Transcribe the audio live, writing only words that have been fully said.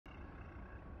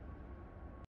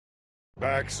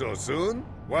Back so soon?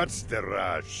 What's the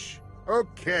rush?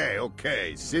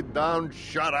 Okay, sit down,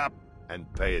 shut up,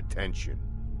 and pay attention.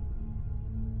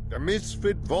 The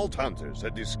Misfit Vault Hunters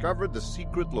had discovered the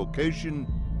secret location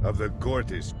of the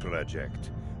Gortys Project,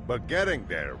 but getting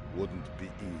there wouldn't be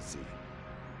easy.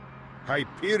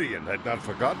 Hyperion had not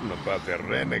forgotten about their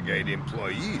renegade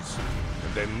employees,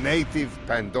 and the native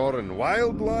Pandoran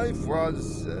wildlife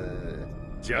was,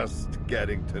 just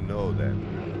getting to know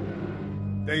them.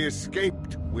 They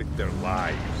escaped with their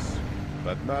lives,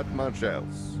 but not much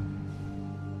else.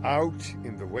 Out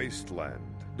in the wasteland,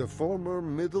 the former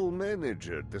middle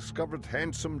manager discovered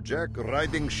Handsome Jack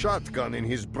riding shotgun in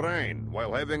his brain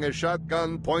while having a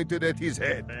shotgun pointed at his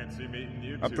head. Fancy meeting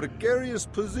you two. A precarious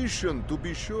position, to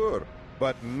be sure,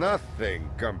 but nothing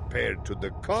compared to the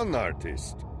con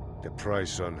artist. The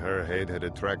price on her head had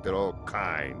attracted all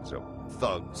kinds of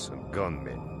thugs and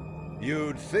gunmen.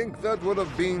 You'd think that would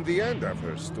have been the end of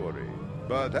her story.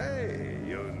 But hey,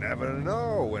 you never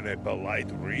know when a polite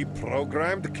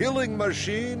reprogrammed killing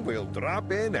machine will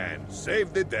drop in and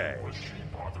save the day. Was she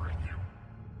bothering you?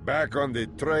 Back on the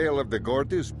trail of the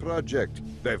Gortys Project,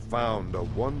 they found a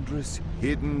wondrous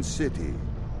hidden city,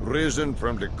 risen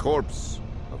from the corpse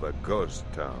of a ghost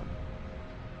town.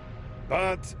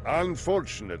 But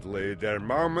unfortunately, their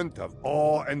moment of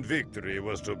awe and victory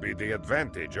was to be the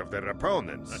advantage of their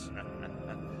opponents.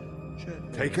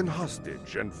 Taken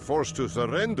hostage and forced to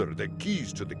surrender the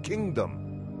keys to the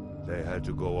kingdom, they had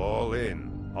to go all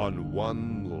in on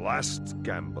one last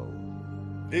gamble.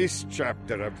 This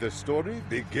chapter of the story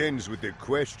begins with the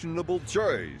questionable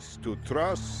choice to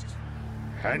trust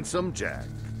Handsome Jack.